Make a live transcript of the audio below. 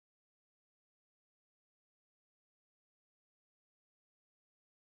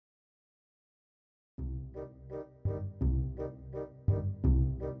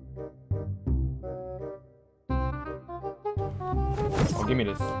Oh, give me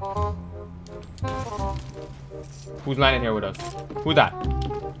this. Who's landing here with us? Who's that?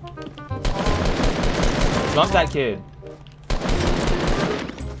 Lump that kid.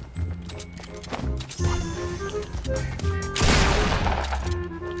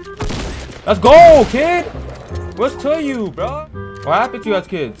 Let's go, kid! What's to you, bro? What happened to you as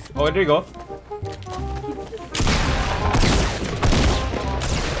kids? Oh, there you go.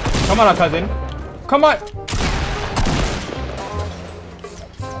 Come on now, cousin. Come on.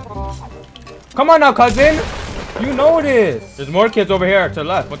 Come on now, cousin. You know this. There's more kids over here to the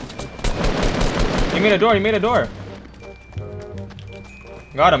left. What? He made a door. He made a door.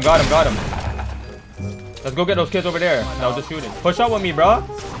 Got him. Got him. Got him. Let's go get those kids over there. That was just shooting. Push up with me, bro.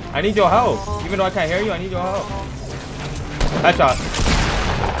 I need your help. Even though I can't hear you, I need your help. Headshot.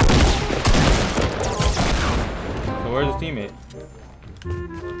 So where's his teammate?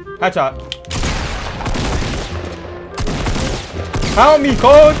 Headshot. Help me,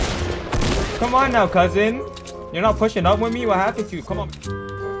 coach. Come on now, cousin. You're not pushing up with me? What happened to you? Come on.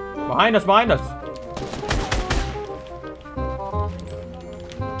 Behind us, behind us.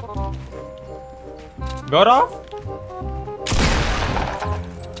 Build off?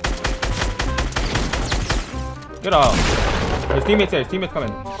 Get off. His teammates here. His teammates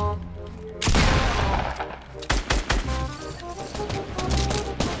coming.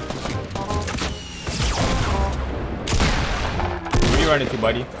 Where are you running to,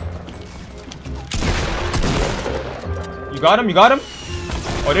 buddy? You got him? You got him?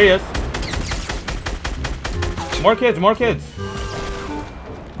 Oh, there he is. More kids, more kids.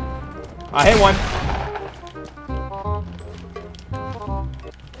 I hit one.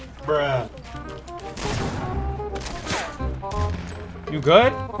 Bruh. You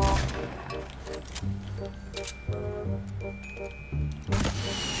good?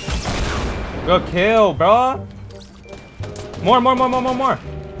 Good kill, bro. More.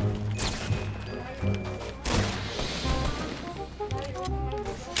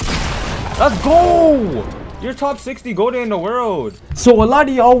 Let's go! You're top 60 golden in the world. So a lot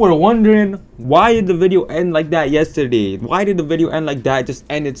of y'all were wondering, why did the video end like that yesterday? Why did the video end like that? It just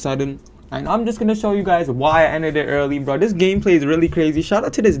ended sudden. And I'm just gonna show you guys why I ended it early, bro. This gameplay is really crazy. Shout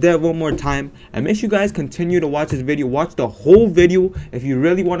out to this dev one more time. And make sure you guys continue to watch this video. Watch the whole video if you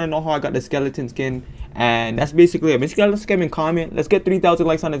really want to know how I got the skeleton skin. And that's basically it. Make sure you guys like and comment. Let's get 3,000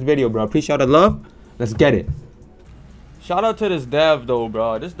 likes on this video, bro. Appreciate the love. Let's get it. Shout out to this dev though,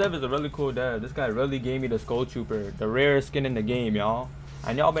 bro. This dev is a really cool dev. This guy really gave me the Skull Trooper, the rarest skin in the game, y'all.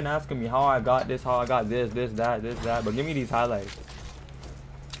 And y'all been asking me how I got this, how I got this, that. But give me these highlights.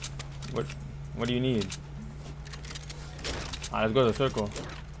 What do you need? Alright, let's go to the circle.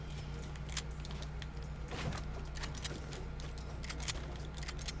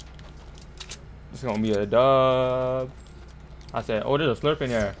 This is gonna be a dub. I said, oh, there's a slurp in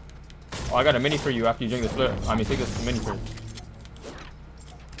here. Oh, I got a mini for you after you drink the slurp. I mean, take this mini first.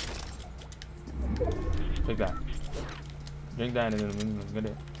 Take that. Drink that and then get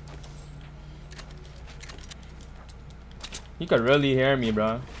it. He could really hear me,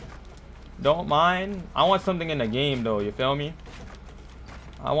 bro. Don't mind. I want something in the game, though. You feel me?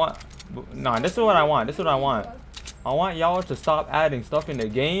 Nah, this is what I want. This is what I want. I want y'all to stop adding stuff in the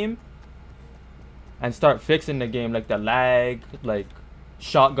game and start fixing the game, like the lag, like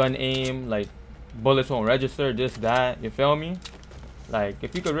shotgun aim, like bullets won't register, this, that. You feel me? Like,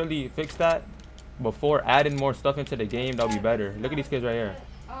 if you could really fix that before adding more stuff into the game, that'll be better. Look at these kids right here.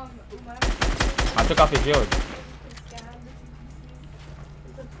 I took off his shield.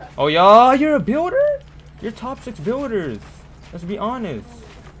 Oh, yeah, you're a builder? You're top 6 builders. Let's be honest.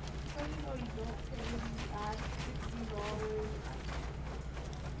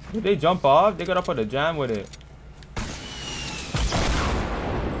 Did they jump off? They got up on the jam with it.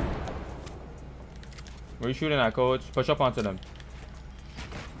 Where you shooting at, coach? Push up onto them.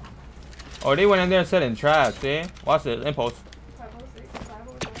 Oh, they went in there and set in traps, eh? Watch this. Impulse. 506,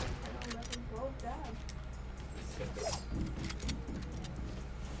 509, 511, 12, dab.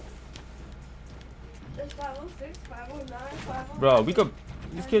 There's 506, 509, 509. Bro, we could.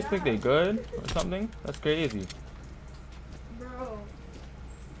 These kids think they good or something? That's crazy. Bro.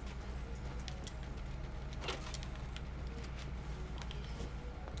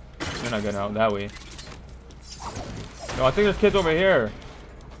 You're not getting out that way. No, I think there's kids over here.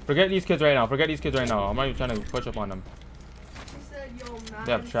 Forget these kids right now. Forget these kids right now. I'm not even trying to push up on them.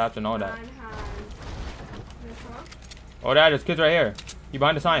 They have traps and all that. Oh, Dad, there's kids right here. You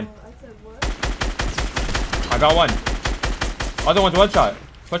behind the sign. I got one. Other one's one shot.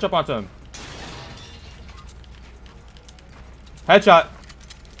 Push up onto him. Headshot.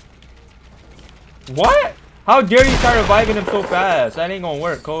 What? How dare you try reviving him so fast? That ain't gonna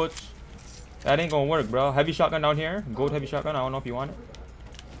work, coach. That ain't gonna work, bro. Heavy shotgun down here. Gold heavy shotgun. I don't know if you want it.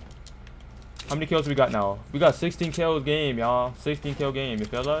 How many kills we got now? We got 16 kills game, y'all. 16 kill game. You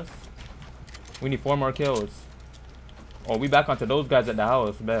feel us? We need 4 more kills. Oh, we back onto those guys at the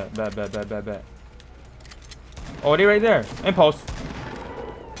house. Bet. Oh, they right there. Impulse.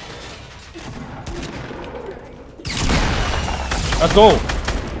 Let's go.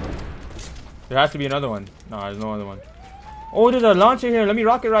 There has to be another one. No, there's no other one. Oh, there's a launcher here. Let me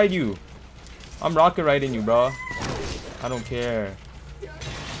rocket ride you. I'm rocket riding you, bro. I don't care.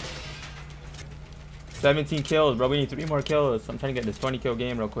 17 kills, bro. We need 3 more kills. I'm trying to get this 20 kill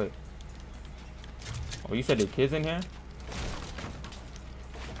game real quick. Oh, you said there kids in here?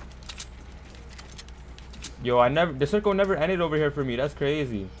 Yo, the circle never ended over here for me. That's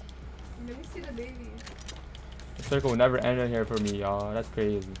crazy. Let me see the baby. The circle never ended here for me, y'all. That's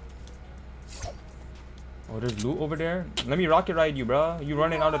crazy. Oh, there's loot over there. Let me rocket ride you, bro. You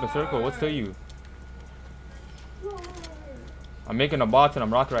running out of the circle. What's to you? I'm making a box and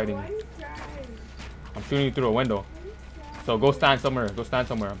I'm rocket riding you. I'm shooting you through a window. So go stand somewhere. Go stand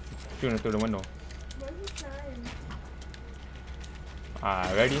somewhere. I'm shooting through the window.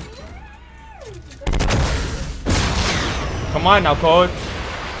 Alright, ready? Come on now, coach.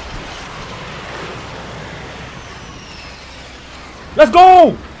 Let's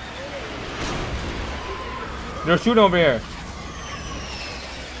go! They're shooting over here.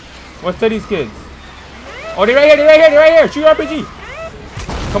 What's to these kids? Oh, they're right here, they're right here, they're right here. Shoot RPG.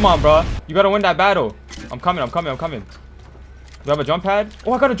 Come on, bro. You gotta win that battle. I'm coming. Do you have a jump pad?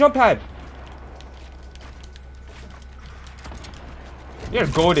 Oh, I got a jump pad. You're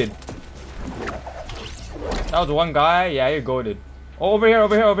goated. That was one guy. Yeah, you're goated. Oh, over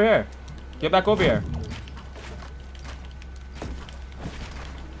here. Get back over here.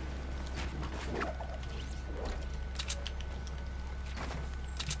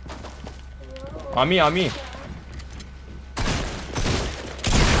 On me.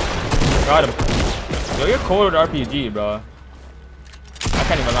 Got him. Yo, you're cold with RPG, bro. I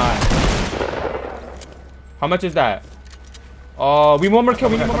can't even lie. How much is that? Oh, we need one more kill.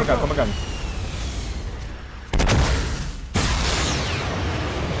 Come on.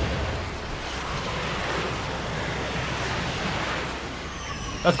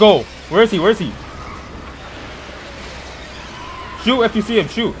 Let's go. Where is he? Shoot if you see him.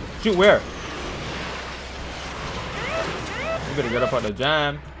 Shoot where? You better get up out the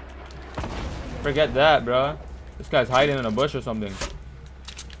jam. Forget that, bro. This guy's hiding in a bush or something.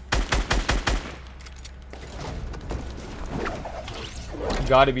 You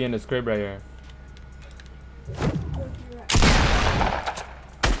gotta be in this crib right here.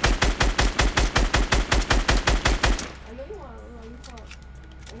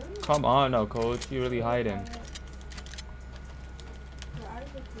 Come on now, coach. You really hiding.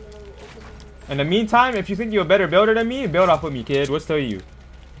 In the meantime, if you think you're a better builder than me, build off with me, kid. What's to you?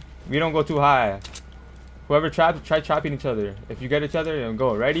 We don't go too high. Whoever traps, try trapping each other. If you get each other, then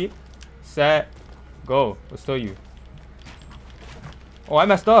go. Ready, set, go. What's to you? Oh, I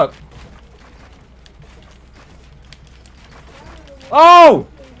messed up. Oh!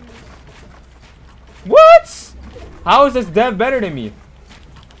 What? How is this dev better than me?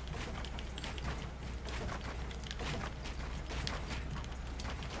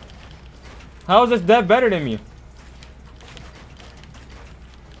 How is this dev better than me?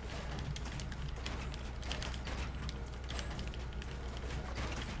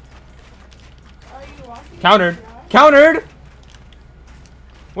 Countered!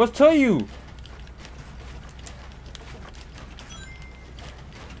 What's to you?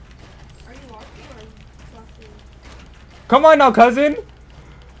 Are you walking or walking? Come on now, cousin.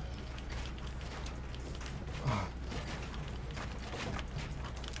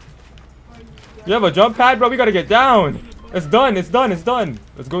 You have a jump pad, bro? We gotta get down. It's done.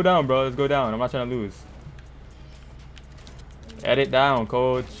 Let's go down, bro. Let's go down. I'm not trying to lose. Edit down,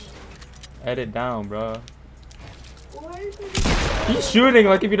 coach. Edit down, bro. He's shooting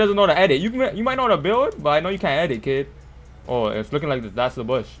like if he doesn't know how to edit. You might know how to build, but I know you can't edit, kid. Oh, it's looking like that's the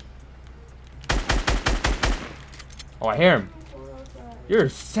bush. Oh, I hear him. You're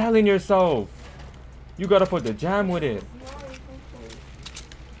selling yourself. You gotta put the jam with it.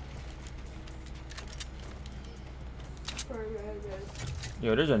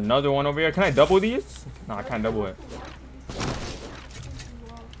 Yo, there's another one over here. Can I double these? No, I can't double it.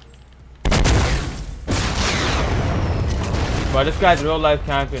 But this guy's real life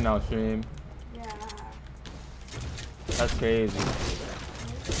camping now, stream. Yeah. That's crazy.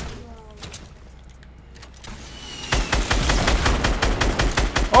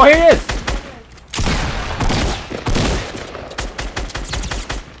 Oh, here he is!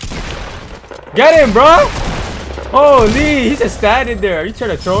 Get him, bro. Holy, he's just standing there. You trying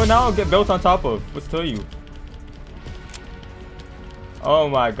to throw it now or get built on top of? What's to you? Oh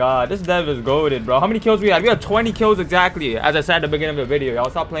my god, this dev is goated, bro. How many kills we had? We had 20 kills exactly, as I said at the beginning of the video. Y'all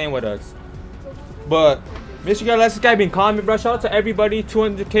stop playing with us. But make sure you guys like, subscribe, and comment, bro. Shout out to everybody.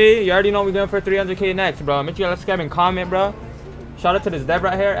 200k. You already know we're going for 300k next, bro. Make sure you guys like, subscribe, and comment, bro. Shout out to this dev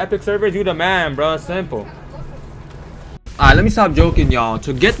right here. Epic servers, you the man, bro. Simple. Alright, let me stop joking, y'all.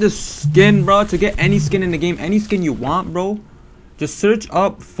 To get this skin, bro, to get any skin in the game, any skin you want, bro, just search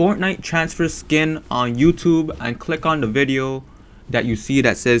up Fortnite transfer skin on YouTube and click on the video that you see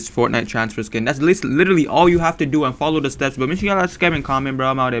that says Fortnite transfer skin. That's literally all you have to do, and follow the steps. But make sure you guys subscribe and comment,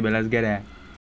 bro. I'm out there, but let's get at it.